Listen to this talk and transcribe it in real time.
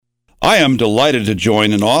I am delighted to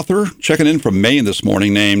join an author checking in from Maine this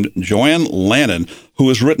morning named Joanne Lannin, who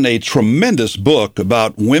has written a tremendous book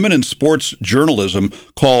about women in sports journalism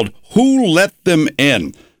called Who Let Them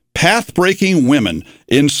In? Path-Breaking Women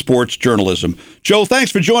in Sports Journalism. Joe, thanks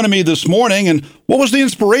for joining me this morning. And what was the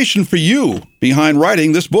inspiration for you behind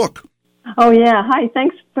writing this book? Oh, yeah. Hi.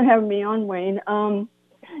 Thanks for having me on, Wayne.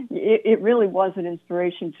 It really was an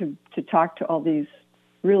inspiration to talk to all these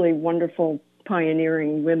really wonderful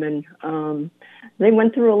pioneering women. They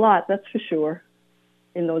went through a lot, that's for sure,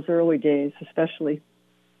 in those early days, especially.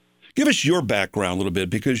 Give us your background a little bit,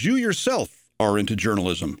 because you yourself are into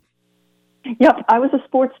journalism. Yep, I was a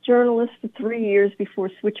sports journalist for 3 years before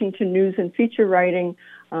switching to news and feature writing.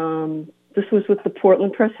 This was with the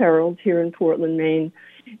Portland Press-Herald here in Portland, Maine.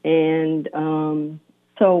 And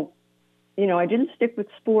so, I didn't stick with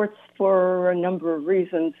sports for a number of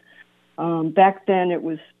reasons. Back then it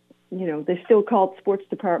was, they still called sports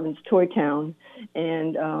departments Toy Town.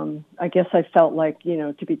 And I guess I felt like,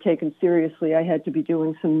 to be taken seriously, I had to be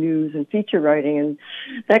doing some news and feature writing. And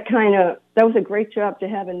that was a great job to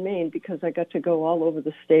have in Maine, because I got to go all over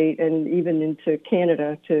the state and even into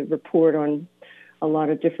Canada to report on a lot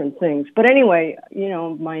of different things. But anyway,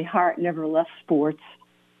 my heart never left sports.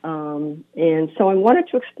 And so I wanted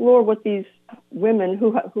to explore what these women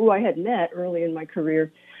who I had met early in my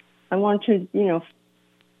career, I wanted to,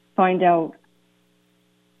 find out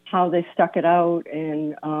how they stuck it out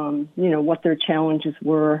and, what their challenges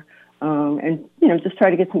were, and, just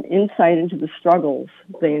try to get some insight into the struggles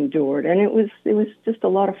they endured. And it was just a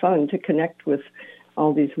lot of fun to connect with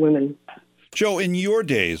all these women. Joe, in your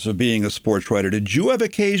days of being a sports writer, did you have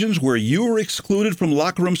occasions where you were excluded from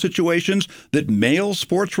locker room situations that male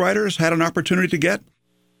sports writers had an opportunity to get?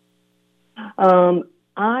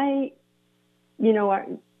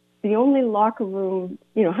 The only locker room,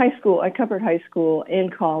 high school, I covered high school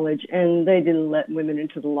and college, and they didn't let women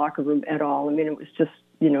into the locker room at all. I mean, it was just,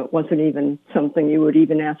 it wasn't even something you would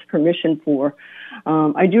even ask permission for.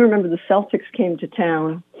 I do remember the Celtics came to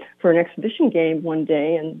town for an exhibition game one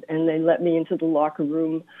day, and they let me into the locker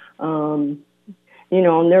room. I'll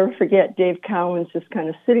never forget Dave Cowens just kind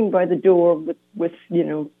of sitting by the door with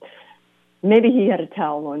maybe he had a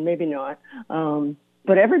towel on, maybe not.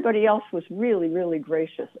 But everybody else was really, really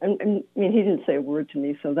gracious. And he didn't say a word to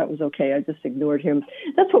me, so that was okay. I just ignored him.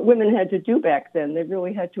 That's what women had to do back then. They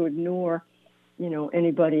really had to ignore,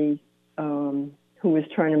 anybody who was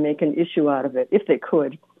trying to make an issue out of it, if they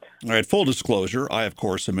could. All right, full disclosure, I, of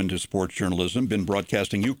course, am into sports journalism, been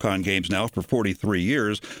broadcasting UConn games now for 43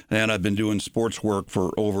 years, and I've been doing sports work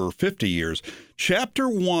for over 50 years. Chapter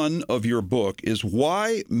 1 of your book is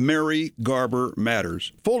Why Mary Garber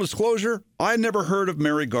Matters. Full disclosure, I never heard of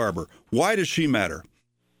Mary Garber. Why does she matter?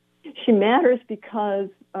 She matters because,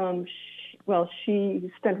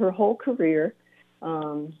 she spent her whole career,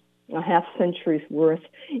 a half century's worth,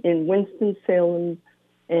 in Winston-Salem,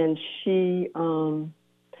 and she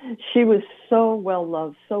was so well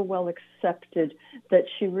loved, so well accepted that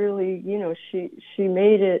she really, she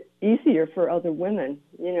made it easier for other women.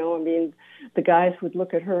 The guys would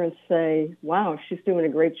look at her and say, wow, she's doing a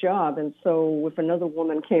great job. And so if another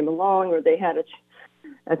woman came along, or they had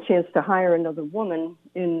a chance to hire another woman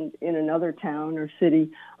in another town or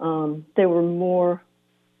city, they were more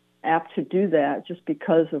apt to do that just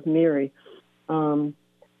because of Mary.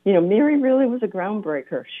 Mary really was a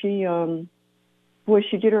groundbreaker. She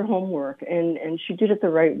did her homework, and she did it the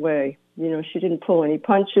right way. She didn't pull any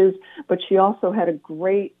punches, but she also had a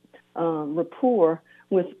great rapport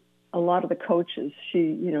with a lot of the coaches.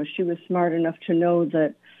 She was smart enough to know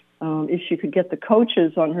that if she could get the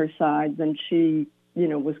coaches on her side, then she,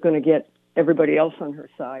 was going to get everybody else on her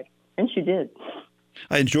side. And she did.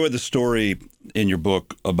 I enjoyed the story in your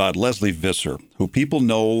book about Leslie Visser, who people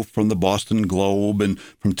know from the Boston Globe and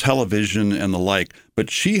from television and the like, but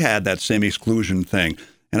she had that same exclusion thing.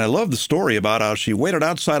 And I love the story about how she waited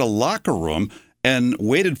outside a locker room and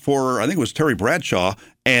waited for, I think it was Terry Bradshaw,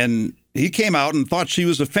 and he came out and thought she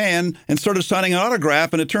was a fan and started signing an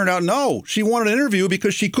autograph, and it turned out, no, she wanted an interview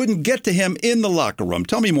because she couldn't get to him in the locker room.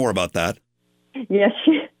 Tell me more about that. Yes,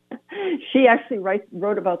 she actually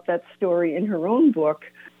wrote about that story in her own book,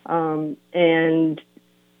 and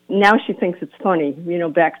now she thinks it's funny.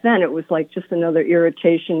 Back then it was like just another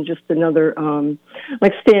irritation, just another,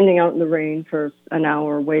 like standing out in the rain for an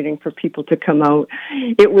hour waiting for people to come out.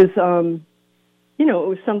 It was, it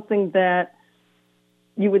was something that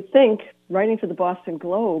you would think, writing for the Boston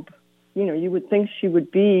Globe, you would think she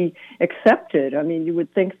would be accepted. I mean, you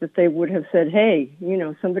would think that they would have said, hey,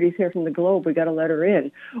 somebody's here from the Globe, we got to let her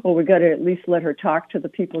in, or we got to at least let her talk to the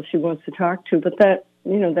people she wants to talk to. But that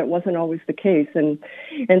that wasn't always the case. And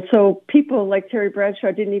so people like Terry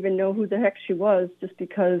Bradshaw didn't even know who the heck she was, just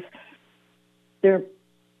because the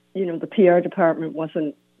PR department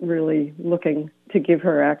wasn't really looking to give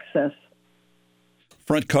her access.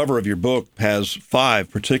 Front cover of your book has 5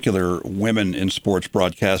 particular women in sports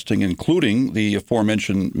broadcasting, including the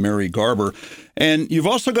aforementioned Mary Garber. And you've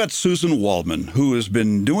also got Susan Waldman, who has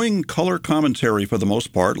been doing color commentary for the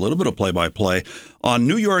most part, a little bit of play-by-play, on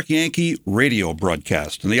New York Yankee radio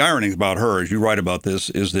broadcast. And the irony about her, as you write about this,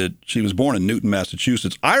 is that she was born in Newton,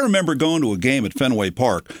 Massachusetts. I remember going to a game at Fenway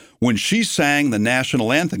Park when she sang the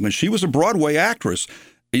national anthem, and she was a Broadway actress.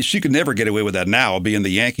 She could never get away with that now, being the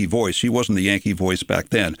Yankee voice. She wasn't the Yankee voice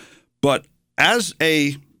back then. But as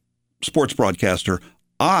a sports broadcaster,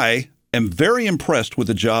 I am very impressed with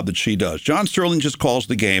the job that she does. John Sterling just calls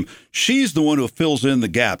the game. She's the one who fills in the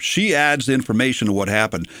gaps. She adds information to what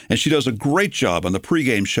happened, and she does a great job on the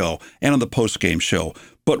pregame show and on the postgame show.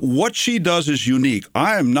 But what she does is unique.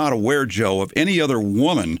 I am not aware, Joe, of any other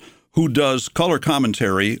woman who does color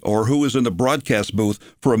commentary or who is in the broadcast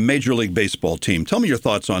booth for a Major League Baseball team. Tell me your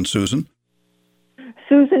thoughts on Susan.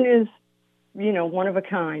 Susan is, one of a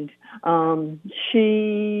kind.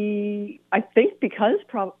 She, I think because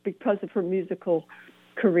of her musical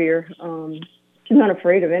career, she's not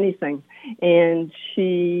afraid of anything. And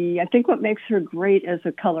I think what makes her great as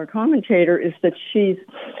a color commentator is that she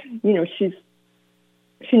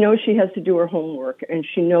knows she has to do her homework, and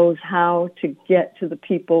she knows how to get to the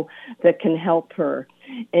people that can help her.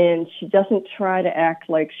 And she doesn't try to act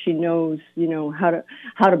like she knows,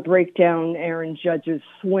 how to break down Aaron Judge's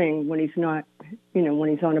swing when he's not, when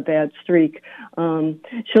he's on a bad streak.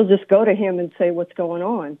 She'll just go to him and say what's going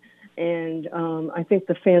on. And I think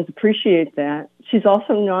the fans appreciate that. She's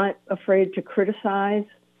also not afraid to criticize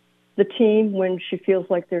the team when she feels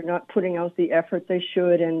like they're not putting out the effort they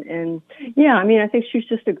should. And yeah, I think she's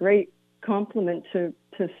just a great compliment to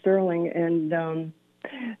Sterling. And,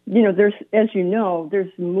 there's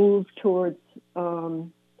a move towards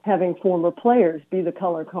having former players be the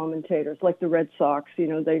color commentators, like the Red Sox.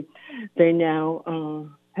 They now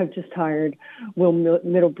have just hired Will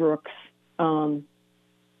Middlebrooks and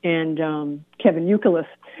Kevin Youkilis.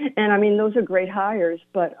 And, those are great hires,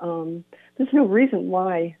 but there's no reason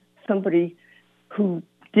why somebody who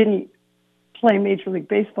didn't play Major League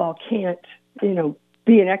Baseball can't,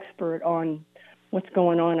 be an expert on what's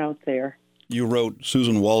going on out there. You wrote,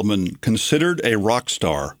 Susan Waldman, considered a rock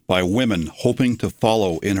star by women hoping to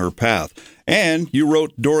follow in her path. And you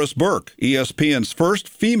wrote Doris Burke, ESPN's first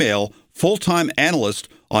female full-time analyst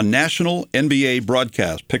on national NBA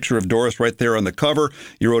broadcast. Picture of Doris right there on the cover.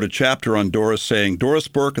 You wrote a chapter on Doris saying, Doris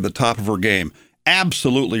Burke at the top of her game.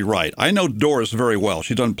 Absolutely right. I know Doris very well.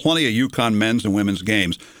 She's done plenty of UConn men's and women's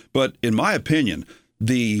games. But in my opinion,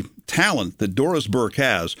 the talent that Doris Burke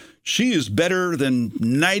has, she is better than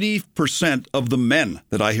 90% of the men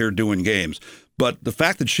that I hear doing games. But the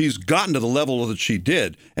fact that she's gotten to the level that she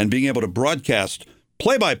did and being able to broadcast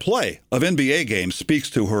play-by-play of NBA games speaks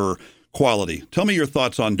to her quality. Tell me your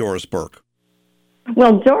thoughts on Doris Burke.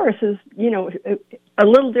 Well, Doris is, a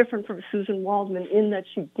little different from Susan Waldman in that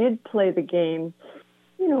she did play the game,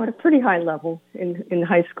 at a pretty high level in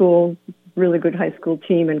high school, really good high school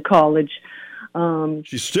team, in college.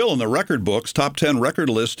 She's still in the record books, top 10 record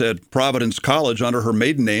list at Providence College under her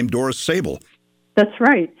maiden name, Doris Sable. That's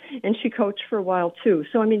right. And she coached for a while, too.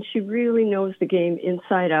 So, she really knows the game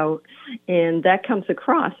inside out, and that comes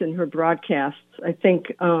across in her broadcasts. I think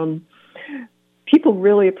people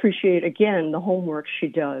really appreciate, again, the homework she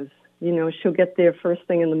does. She'll get there first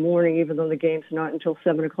thing in the morning, even though the game's not until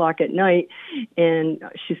 7 o'clock at night. And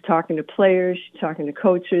she's talking to players, she's talking to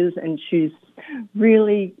coaches, and she's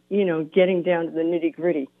really, getting down to the nitty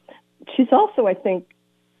gritty. She's also, I think,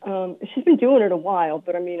 she's been doing it a while,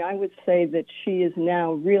 but I would say that she is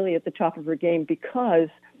now really at the top of her game because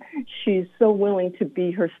she's so willing to be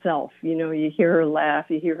herself. You hear her laugh,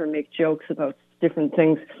 you hear her make jokes about different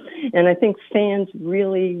things. And I think fans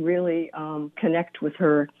really, really connect with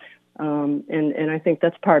her. And I think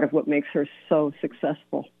that's part of what makes her so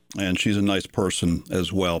successful. And she's a nice person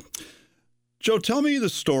as well. Joe, tell me the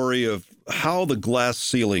story of how the glass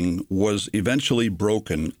ceiling was eventually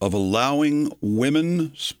broken of allowing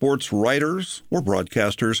women sports writers or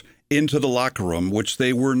broadcasters into the locker room, which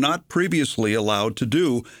they were not previously allowed to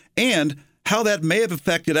do, and how that may have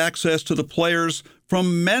affected access to the players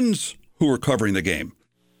from men's who were covering the game.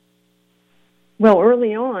 Well,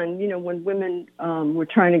 early on, when women were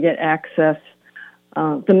trying to get access,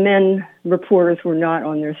 the men reporters were not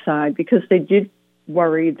on their side because they did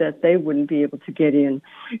worry that they wouldn't be able to get in.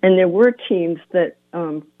 And there were teams that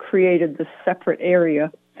created this separate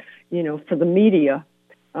area, for the media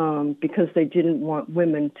because they didn't want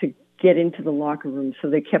women to get into the locker room, so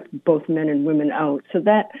they kept both men and women out. So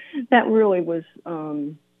that really was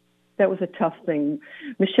that was a tough thing.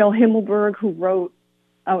 Michelle Himmelberg, who wrote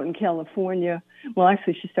out in California, well,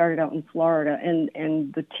 actually she started out in Florida,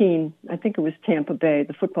 and the team, I think it was Tampa Bay,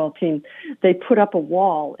 the football team, they put up a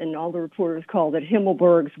wall, and all the reporters called it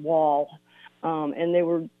Himmelberg's Wall. And they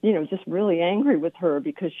were, just really angry with her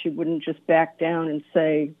because she wouldn't just back down and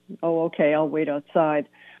say, oh, okay, I'll wait outside.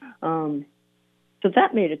 So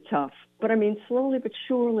that made it tough. But, slowly but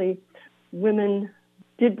surely, women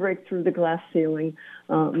did break through the glass ceiling.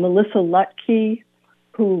 Melissa Lutke,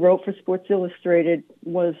 who wrote for Sports Illustrated,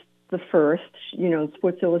 was the first.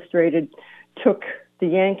 Sports Illustrated took the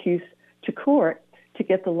Yankees to court to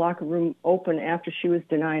get the locker room open after she was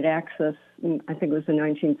denied access. I think it was the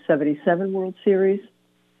 1977 World Series.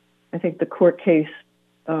 I think the court case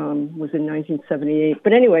was in 1978.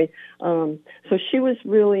 But anyway, so she was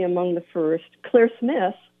really among the first. Claire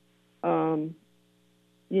Smith,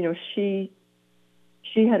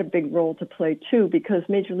 she had a big role to play too, because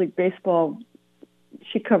Major League Baseball,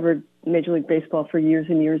 she covered Major League Baseball for years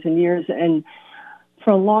and years and years, and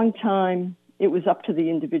for a long time it was up to the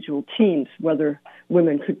individual teams whether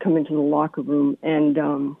women could come into the locker room. And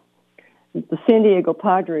the San Diego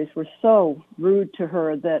Padres were so rude to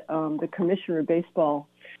her that the commissioner of baseball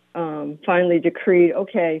finally decreed,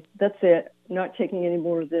 okay, that's it, not taking any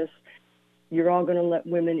more of this. You're all going to let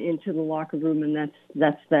women into the locker room, and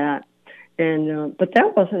that's that. And but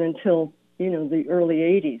that wasn't until the early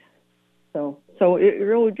 '80s. So it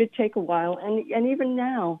really did take a while, and even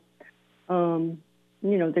now,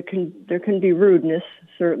 there can be rudeness,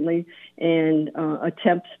 certainly, and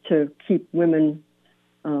attempts to keep women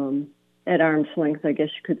at arm's length, I guess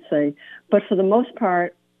you could say. But for the most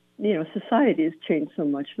part, society has changed so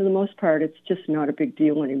much. For the most part, it's just not a big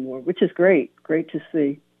deal anymore, which is great to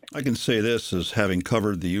see. I can say this as having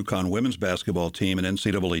covered the UConn women's basketball team in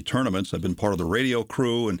NCAA tournaments. I've been part of the radio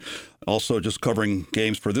crew and also just covering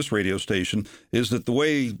games for this radio station, is that the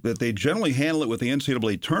way that they generally handle it with the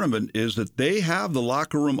NCAA tournament is that they have the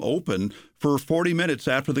locker room open for 40 minutes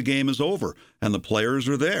after the game is over, and the players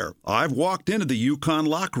are there. I've walked into the UConn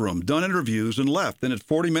locker room, done interviews, and left. Then at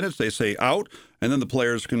 40 minutes, they say out, and then the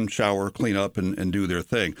players can shower, clean up, and do their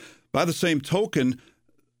thing. By the same token,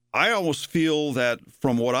 I almost feel that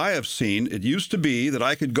from what I have seen, it used to be that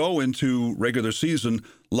I could go into regular season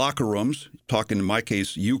locker rooms, talking in my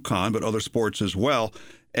case UConn, but other sports as well,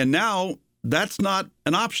 and now that's not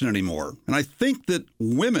an option anymore. And I think that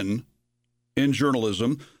women in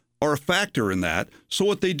journalism are a factor in that. So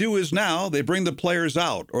what they do is now they bring the players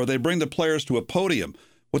out, or they bring the players to a podium.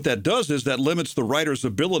 What that does is that limits the writer's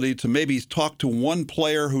ability to maybe talk to one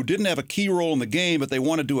player who didn't have a key role in the game, but they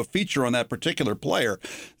want to do a feature on that particular player.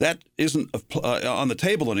 That isn't on the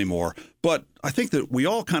table anymore. But I think that we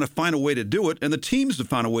all kind of find a way to do it, and the teams have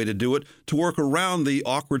found a way to do it to work around the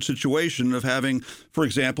awkward situation of having, for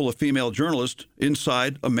example, a female journalist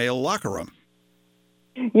inside a male locker room.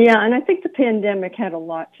 Yeah, and I think the pandemic had a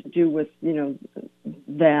lot to do with,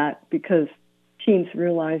 that, because teams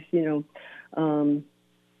realized,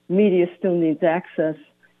 media still needs access.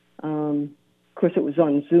 Of course, it was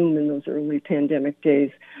on Zoom in those early pandemic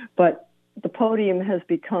days. But the podium has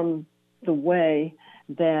become the way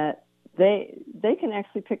that they can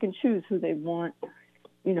actually pick and choose who they want,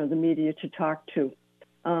 the media to talk to.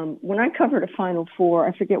 When I covered a Final Four,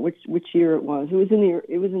 I forget which year it was. It was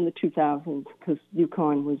in the 2000s, because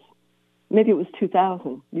UConn was, maybe it was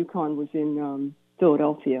 2000. UConn was in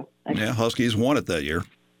Philadelphia. Actually. Yeah, Huskies won it that year.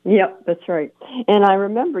 Yep, that's right. And I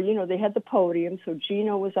remember, they had the podium, so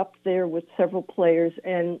Gino was up there with several players,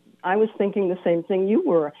 and I was thinking the same thing you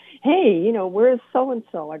were. Hey, where's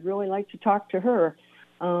so-and-so? I'd really like to talk to her.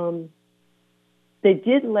 They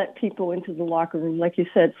did let people into the locker room, like you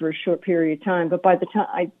said, for a short period of time, but by the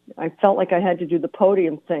time I felt like I had to do the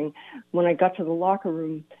podium thing, when I got to the locker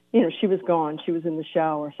room, she was gone. She was in the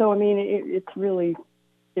shower. So, it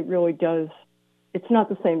really does. It's not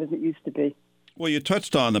the same as it used to be. Well, you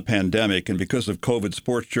touched on the pandemic, and because of COVID,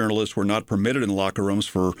 sports journalists were not permitted in locker rooms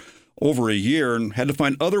for over a year and had to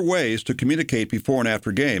find other ways to communicate before and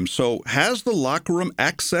after games. So has the locker room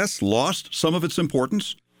access lost some of its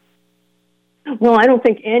importance? Well, I don't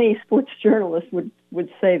think any sports journalist would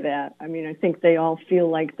say that. I think they all feel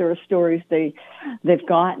like there are stories they've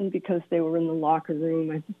gotten because they were in the locker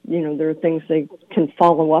room. There are things they can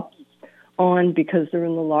follow up on because they're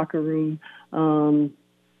in the locker room.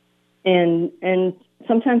 And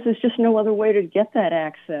sometimes there's just no other way to get that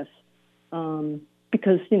access,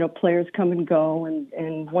 because, players come and go,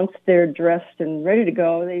 and once they're dressed and ready to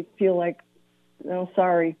go, they feel like no,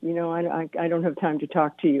 sorry, I don't have time to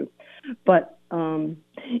talk to you. But in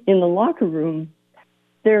the locker room,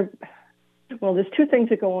 there's two things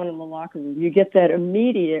that go on in the locker room. You get that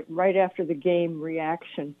immediate, right after the game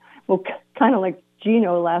reaction. Well, kind of like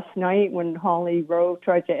Gino last night when Holly Rowe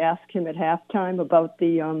tried to ask him at halftime about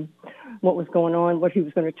the what was going on, what he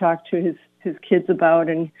was going to talk to his kids about,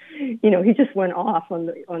 and he just went off on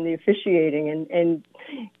the officiating. And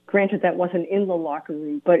granted, that wasn't in the locker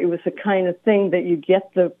room, but it was the kind of thing that you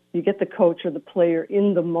get the coach or the player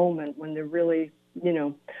in the moment when they're really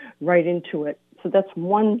right into it. So that's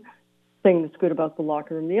one thing that's good about the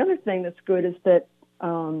locker room. The other thing that's good is that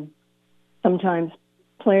sometimes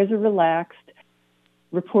players are relaxed,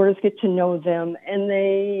 reporters get to know them, and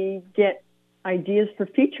they get ideas for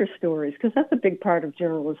feature stories, because that's a big part of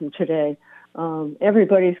journalism today.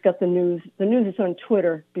 Everybody's got the news. The news is on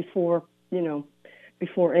Twitter before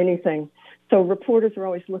anything. So reporters are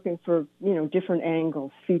always looking for, different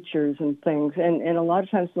angles, features and things. And a lot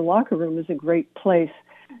of times the locker room is a great place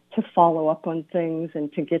to follow up on things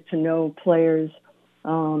and to get to know players.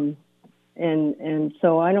 And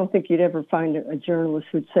so I don't think you'd ever find a journalist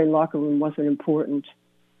who'd say locker room wasn't important.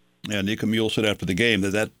 Yeah, Nika Mule said after the game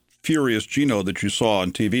that furious Gino that you saw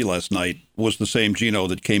on TV last night was the same Gino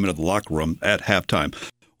that came into the locker room at halftime.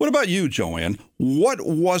 What about you, Joanne? What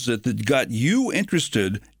was it that got you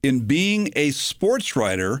interested in being a sports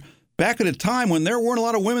writer back at a time when there weren't a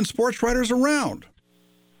lot of women sports writers around?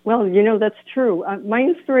 Well, that's true. My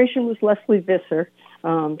inspiration was Leslie Visser,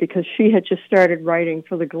 because she had just started writing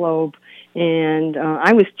for the Globe, and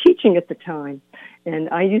I was teaching at the time, and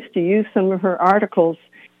I used to use some of her articles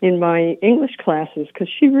in my English classes because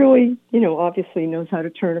she really, obviously knows how to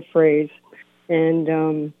turn a phrase. And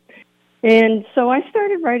so I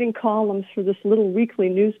started writing columns for this little weekly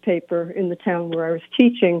newspaper in the town where I was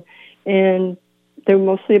teaching, and they were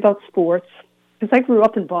mostly about sports because I grew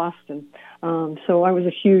up in Boston. So I was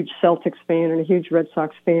a huge Celtics fan and a huge Red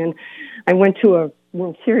Sox fan. I went to a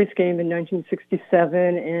World Series game in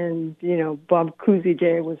 1967, and, Bob Cousy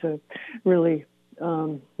Day was a really,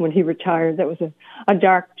 when he retired, that was a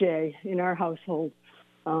dark day in our household.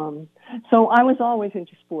 So I was always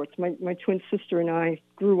into sports. My twin sister and I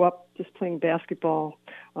grew up just playing basketball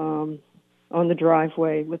on the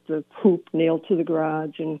driveway with the hoop nailed to the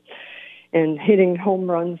garage and hitting home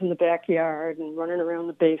runs in the backyard and running around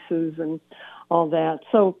the bases and all that.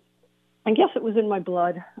 So I guess it was in my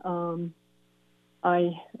blood.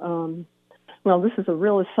 This is a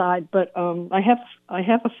real aside, but I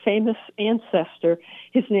have a famous ancestor.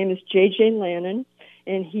 His name is J.J. Lannin,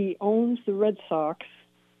 and he owns the Red Sox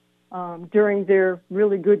during their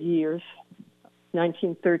really good years,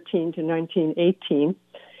 1913 to 1918.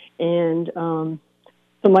 And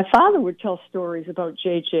so my father would tell stories about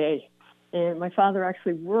J.J., and my father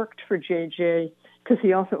actually worked for J.J. because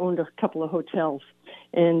he also owned a couple of hotels.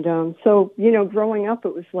 And so, growing up,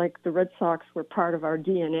 it was like the Red Sox were part of our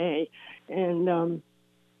DNA. And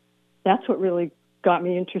that's what really got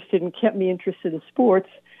me interested and kept me interested in sports.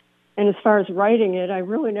 And as far as writing it, I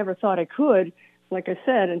really never thought I could, like I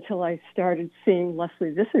said, until I started seeing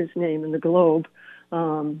Leslie Visser's name in the Globe.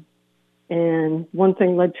 And one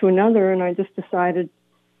thing led to another, and I just decided,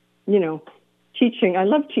 teaching. I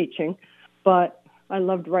love teaching, but I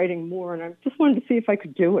loved writing more, and I just wanted to see if I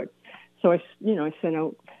could do it. So I sent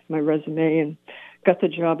out my resume and got the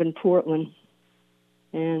job in Portland,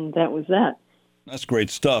 and that was that. That's great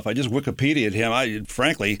stuff. I just Wikipedia'd him.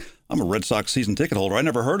 I'm a Red Sox season ticket holder. I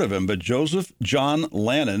never heard of him, but Joseph John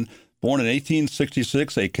Lannin, born in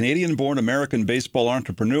 1866, a Canadian-born American baseball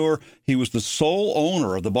entrepreneur. He was the sole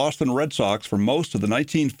owner of the Boston Red Sox for most of the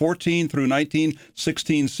 1914 through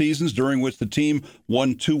 1916 seasons, during which the team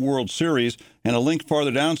won 2 World Series. And a link farther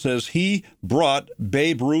down says he brought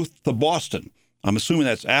Babe Ruth to Boston. I'm assuming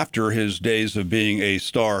that's after his days of being a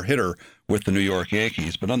star hitter with the New York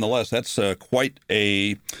Yankees. But nonetheless, that's quite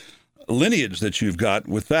a lineage that you've got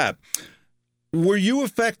with that. Were you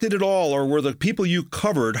affected at all, or were the people you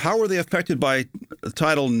covered, how were they affected by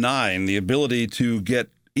Title IX, the ability to get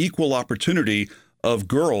equal opportunity of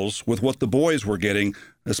girls with what the boys were getting,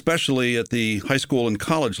 especially at the high school and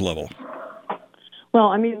college level?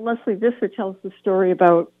 Well, Leslie Visser tells the story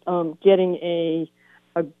about getting a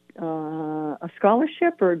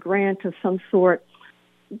scholarship or a grant of some sort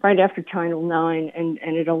right after Title IX, and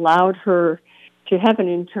it allowed her to have an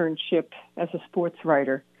internship as a sports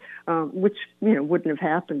writer. Which, wouldn't have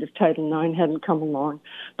happened if Title IX hadn't come along.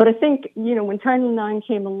 But I think, when Title IX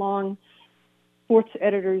came along, sports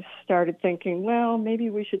editors started thinking, well, maybe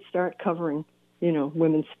we should start covering,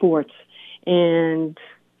 women's sports. And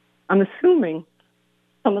I'm assuming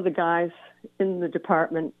some of the guys in the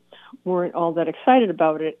department weren't all that excited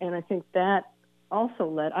about it. And I think that also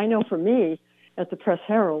led, I know for me at the Press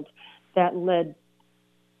Herald, that led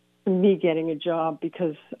to me getting a job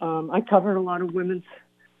because I covered a lot of women's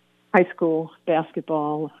high school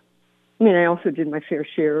basketball. I mean, I also did my fair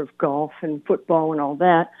share of golf and football and all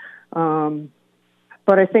that.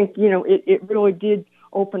 But I think, it really did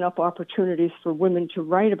open up opportunities for women to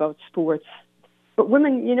write about sports. But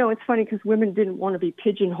women, it's funny because women didn't want to be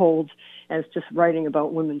pigeonholed as just writing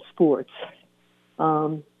about women's sports.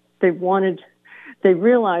 They realized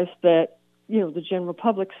that, the general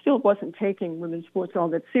public still wasn't taking women's sports all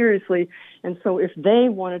that seriously. And so if they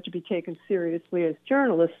wanted to be taken seriously as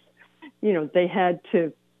journalists, they had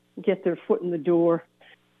to get their foot in the door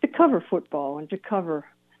to cover football and to cover,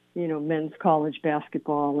 men's college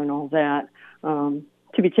basketball and all that,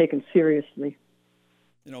 to be taken seriously.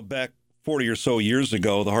 Back 40 or so years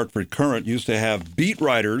ago, the Hartford Courant used to have beat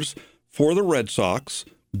writers for the Red Sox,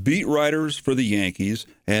 beat writers for the Yankees,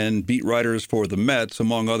 and beat writers for the Mets,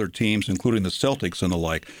 among other teams, including the Celtics and the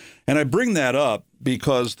like. And I bring that up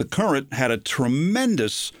because the Courant had a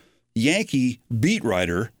tremendous Yankee beat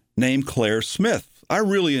writer named Claire Smith. I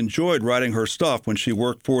really enjoyed writing her stuff when she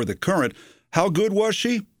worked for the Courant. How good was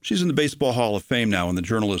she? She's in the Baseball Hall of Fame now in the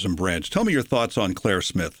journalism branch. Tell me your thoughts on Claire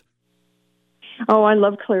Smith. Oh, I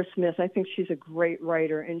love Claire Smith. I think she's a great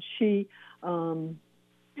writer. And she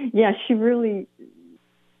really,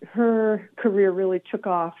 her career really took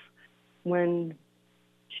off when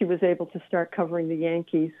she was able to start covering the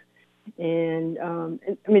Yankees. And,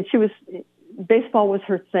 baseball was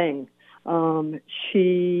her thing. I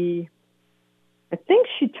think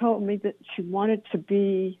she told me that she wanted to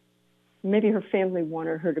be, maybe her family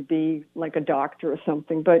wanted her to be like a doctor or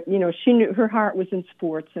something, but, she knew her heart was in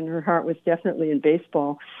sports and her heart was definitely in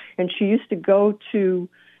baseball. And she used to go to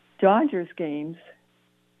Dodgers games.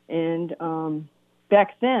 And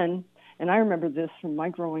back then, and I remember this from my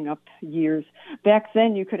growing up years, back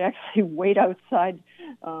then you could actually wait outside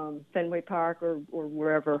Fenway Park or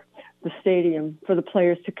wherever, the stadium, for the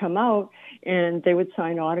players to come out, and they would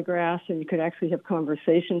sign autographs, and you could actually have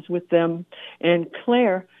conversations with them. And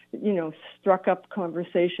Claire, struck up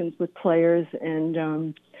conversations with players,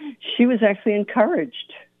 and she was actually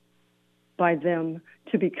encouraged by them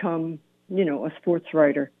to become, a sports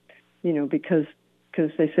writer, because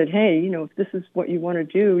they said, hey, if this is what you want to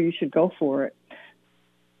do, you should go for it.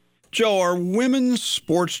 Joe, are women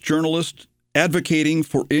sports journalists advocating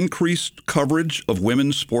for increased coverage of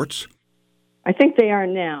women's sports? I think they are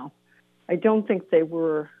now. I don't think they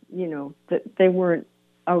were, that they weren't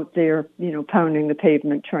out there, pounding the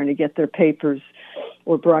pavement trying to get their papers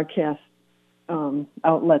or broadcast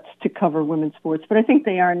outlets to cover women's sports. But I think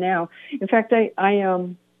they are now. In fact, I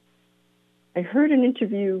heard an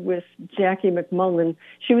interview with Jackie McMullen.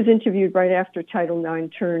 She was interviewed right after Title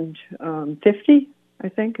IX turned 50, I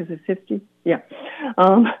think. Is it 50? Yeah.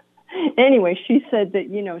 Anyway, she said that,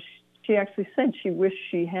 she actually said she wished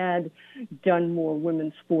she had done more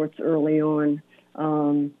women's sports early on.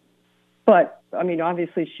 But,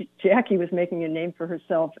 obviously, Jackie was making a name for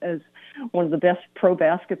herself as one of the best pro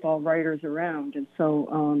basketball writers around. And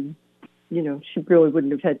so, she really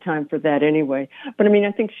wouldn't have had time for that anyway. But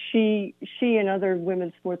I think she and other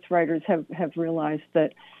women's sports writers have realized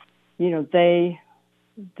that, they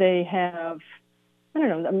have,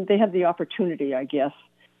 they have the opportunity, I guess,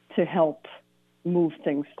 to help move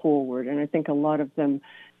things forward. And I think a lot of them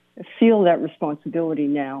feel that responsibility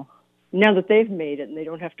now that they've made it and they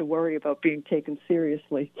don't have to worry about being taken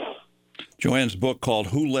seriously. Joanne's book called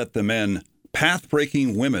Who Let Them In?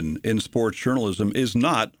 Path-Breaking Women in Sports Journalism is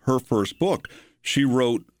not her first book. She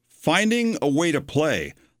wrote Finding a Way to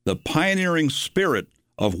Play, the Pioneering Spirit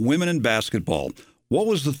of Women in Basketball. What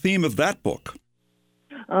was the theme of that book?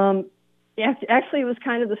 Actually, it was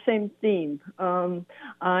kind of the same theme.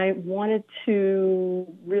 I wanted to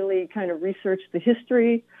really kind of research the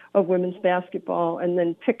history of women's basketball and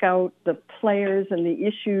then pick out the players and the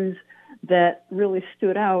issues that really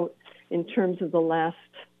stood out in terms of the last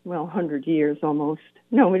 100 years almost.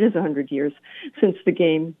 No, it is 100 years since the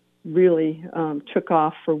game really took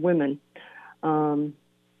off for women. And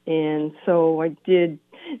so I did,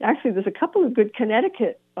 actually there's a couple of good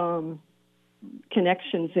Connecticut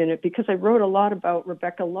connections in it because I wrote a lot about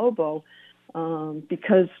Rebecca Lobo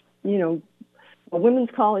because, women's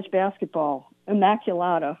college basketball,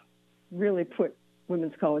 Immaculata, really put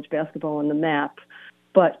women's college basketball on the map.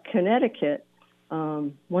 But Connecticut,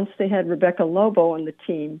 once they had Rebecca Lobo on the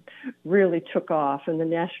team, really took off, and the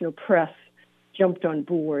national press jumped on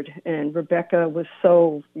board. And Rebecca was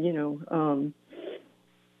so, she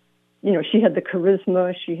had the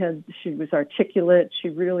charisma. She was articulate. She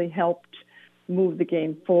really helped, move the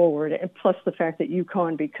game forward. And plus the fact that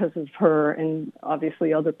UConn, because of her and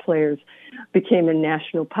obviously other players, became a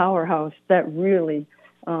national powerhouse, that really,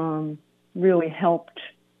 really helped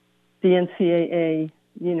the NCAA,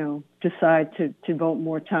 decide to devote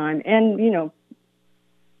more time, and,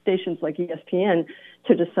 stations like ESPN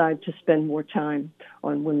to decide to spend more time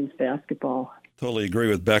on women's basketball. Totally agree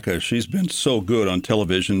with Becca. She's been so good on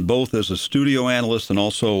television, both as a studio analyst and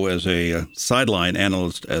also as a sideline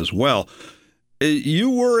analyst as well. You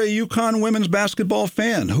were a UConn women's basketball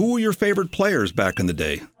fan. Who were your favorite players back in the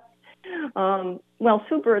day? Well,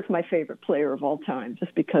 Sue Bird's my favorite player of all time,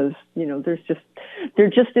 just because, there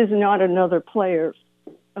just is not another player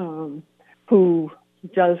who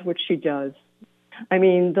does what she does. I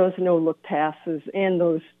mean, those no-look passes and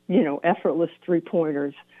those, effortless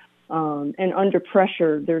three-pointers. And under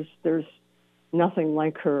pressure, there's nothing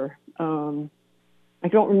like her. I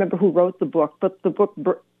don't remember who wrote the book, but the book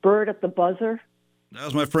Bird at the Buzzer. That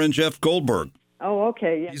was my friend Jeff Goldberg. Oh,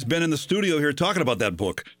 okay. Yeah. He's been in the studio here talking about that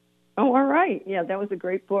book. Oh, all right. Yeah, that was a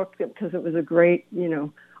great book because it was a great,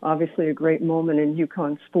 obviously a great moment in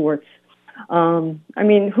UConn sports. I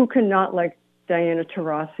mean, who can not like Diana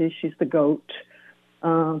Taurasi? She's the GOAT.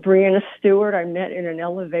 Breanna Stewart, I met in an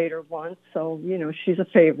elevator once, so, she's a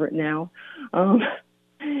favorite now.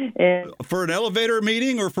 And for an elevator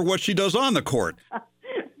meeting or for what she does on the court?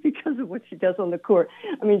 Because of what she does on the court.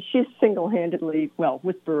 I mean, she's single-handedly,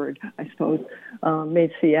 with Bird, I suppose,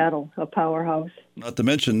 made Seattle a powerhouse. Not to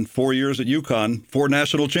mention 4 years at UConn, 4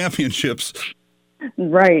 national championships.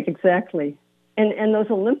 Right, exactly. And those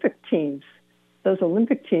Olympic teams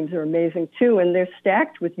are amazing, too, and they're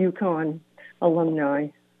stacked with UConn alumni.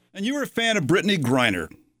 And you were a fan of Brittany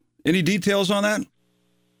Griner. Any details on that?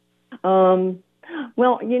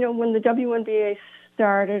 Well, when the WNBA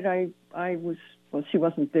started, I was, she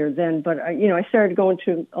wasn't there then, but I started going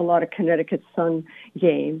to a lot of Connecticut Sun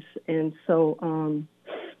games, and so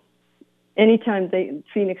anytime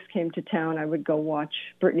Phoenix came to town, I would go watch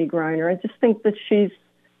Brittany Griner. I just think that she's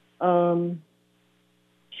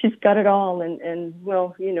got it all, and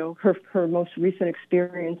her most recent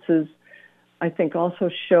experiences, I think,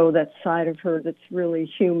 also show that side of her that's really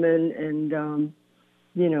human, and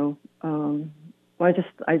I just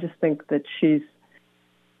think that she's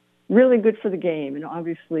really good for the game, and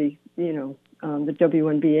obviously, the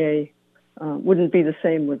WNBA wouldn't be the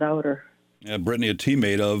same without her. Yeah, Brittany, a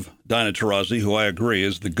teammate of Diana Taurasi, who I agree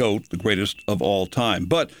is the GOAT, the greatest of all time.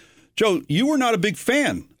 But, Joe, you were not a big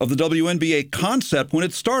fan of the WNBA concept when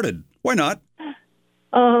it started. Why not?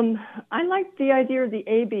 I liked the idea of the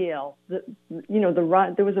ABL.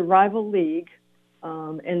 There was a rival league,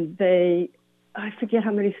 and I forget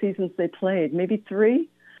how many seasons they played, maybe 3.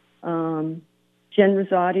 Jen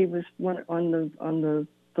Rosati was one on the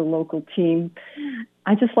local team.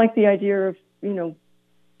 I just like the idea of,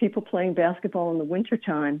 people playing basketball in the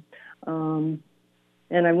wintertime. And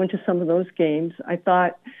I went to some of those games. I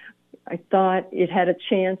thought it had a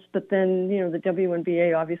chance, but then, the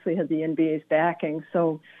WNBA obviously had the NBA's backing.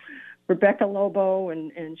 So Rebecca Lobo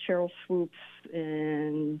and Cheryl Swoops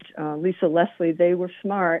and Lisa Leslie, they were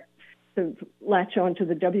smart to latch on to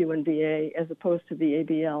the WNBA as opposed to the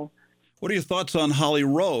ABL. What are your thoughts on Holly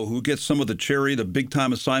Rowe, who gets some of the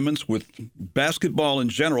big-time assignments with basketball in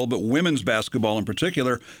general, but women's basketball in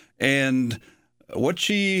particular, and what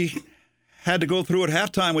she had to go through at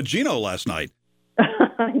halftime with Gino last night?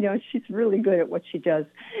 I know, she's really good at what she does.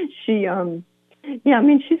 She's been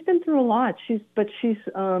through a lot. I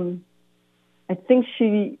think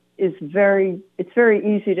it's very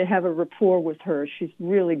easy to have a rapport with her. She's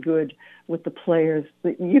really good with the players.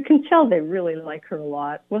 You can tell they really like her a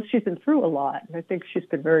lot. Well, she's been through a lot, and I think she's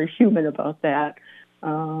been very human about that.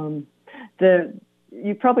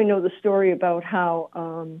 You probably know the story about how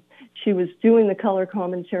she was doing the color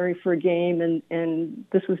commentary for a game, and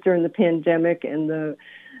this was during the pandemic, and the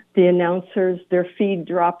announcers, their feed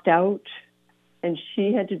dropped out, and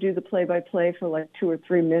she had to do the play-by-play for like 2 or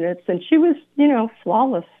 3 minutes, and she was,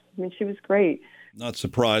 flawless. I mean, she was great. Not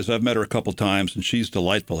surprised. I've met her a couple times, and she's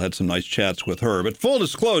delightful. Had some nice chats with her. But full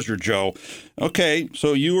disclosure, Joe, okay,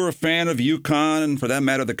 so you were a fan of UConn and, for that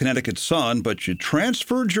matter, the Connecticut Sun, but you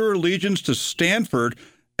transferred your allegiance to Stanford,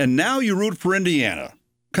 and now you root for Indiana.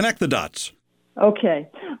 Connect the dots. Okay.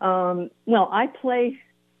 I play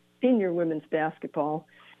senior women's basketball,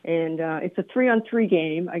 and it's a 3-on-3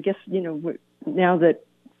 game. I guess, now that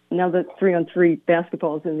 3-on-3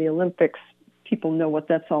 basketball is in the Olympics, people know what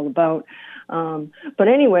that's all about. But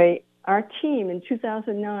anyway, our team in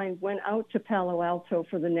 2009 went out to Palo Alto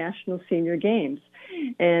for the National Senior Games,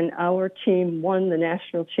 and our team won the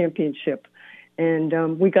national championship.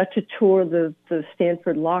 And we got to tour the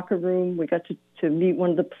Stanford locker room. We got to meet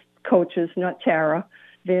one of the coaches, not Tara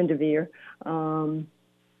Vanderveer,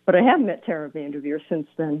 but I have met Tara Vanderveer since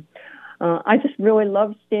then. I just really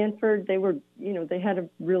loved Stanford. They were, they had a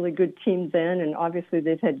really good team then, and obviously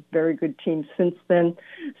they've had very good teams since then.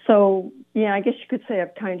 So, yeah, I guess you could say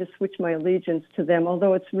I've kind of switched my allegiance to them,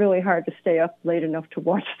 although it's really hard to stay up late enough to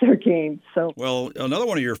watch their games. So, well, another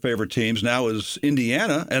one of your favorite teams now is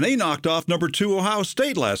Indiana, and they knocked off number 2 Ohio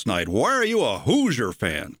State last night. Why are you a Hoosier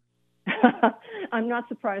fan? I'm not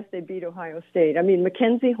surprised they beat Ohio State. I mean,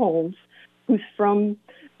 Mackenzie Holmes, who's from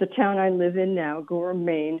the town I live in now, Gorham,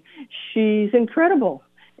 Maine, she's incredible.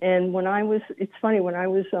 And it's funny, when I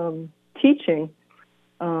was teaching,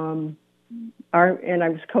 and I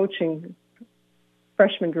was coaching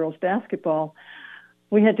freshman girls basketball,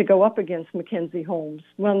 we had to go up against Mackenzie Holmes.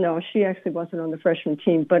 Well, no, she actually wasn't on the freshman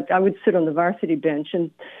team, but I would sit on the varsity bench.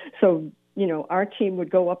 And so, our team would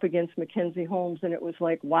go up against Mackenzie Holmes, and it was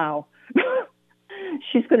like, wow.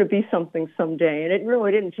 She's going to be something someday. And it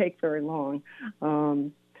really didn't take very long.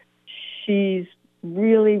 She's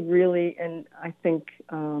really, really, and I think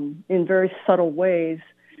in very subtle ways,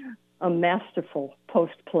 a masterful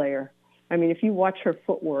post player. I mean, if you watch her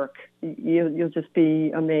footwork, you'll just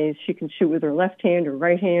be amazed. She can shoot with her left hand or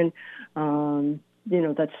right hand.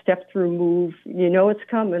 That step-through move, it's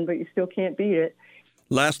coming, but you still can't beat it.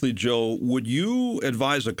 Lastly, Joe, would you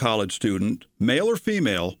advise a college student, male or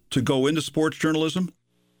female, to go into sports journalism?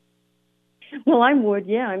 Well, I would,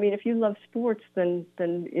 yeah. I mean, if you love sports, then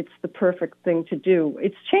it's the perfect thing to do.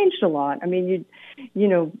 It's changed a lot. I mean,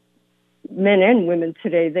 men and women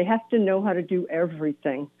today, they have to know how to do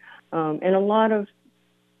everything. And a lot of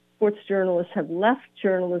sports journalists have left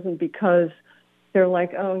journalism because they're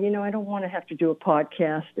like, oh, I don't want to have to do a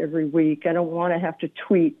podcast every week. I don't want to have to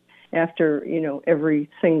tweet after, every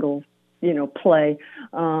single, play.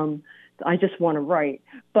 I just want to write.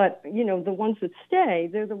 But, the ones that stay,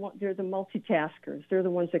 they're the multitaskers. They're the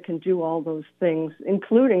ones that can do all those things,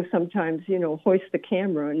 including sometimes, hoist the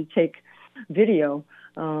camera and take video.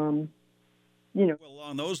 Well,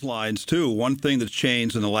 along those lines, too, one thing that's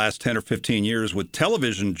changed in the last 10 or 15 years with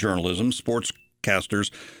television journalism, sportscasters,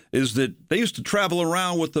 is that they used to travel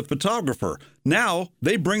around with the photographer. Now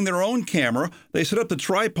they bring their own camera, they set up the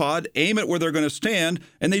tripod, aim it where they're going to stand,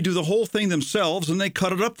 and they do the whole thing themselves, and they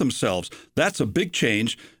cut it up themselves. That's a big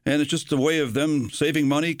change, and it's just a way of them saving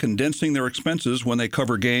money, condensing their expenses when they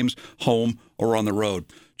cover games home or on the road.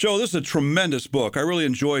 Joe, this is a tremendous book. I really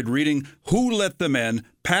enjoyed reading Who Let Them In?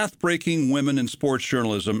 Path-Breaking Women in Sports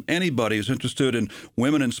Journalism. Anybody who's interested in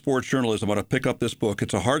women in sports journalism ought to pick up this book.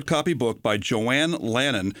 It's a hard copy book by Joanne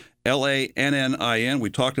Lannin, Lannin. We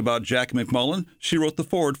talked about Jackie McMullen. She wrote the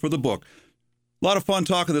foreword for the book. A lot of fun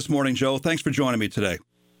talking this morning, Joe. Thanks for joining me today.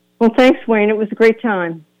 Well, thanks, Wayne. It was a great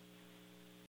time.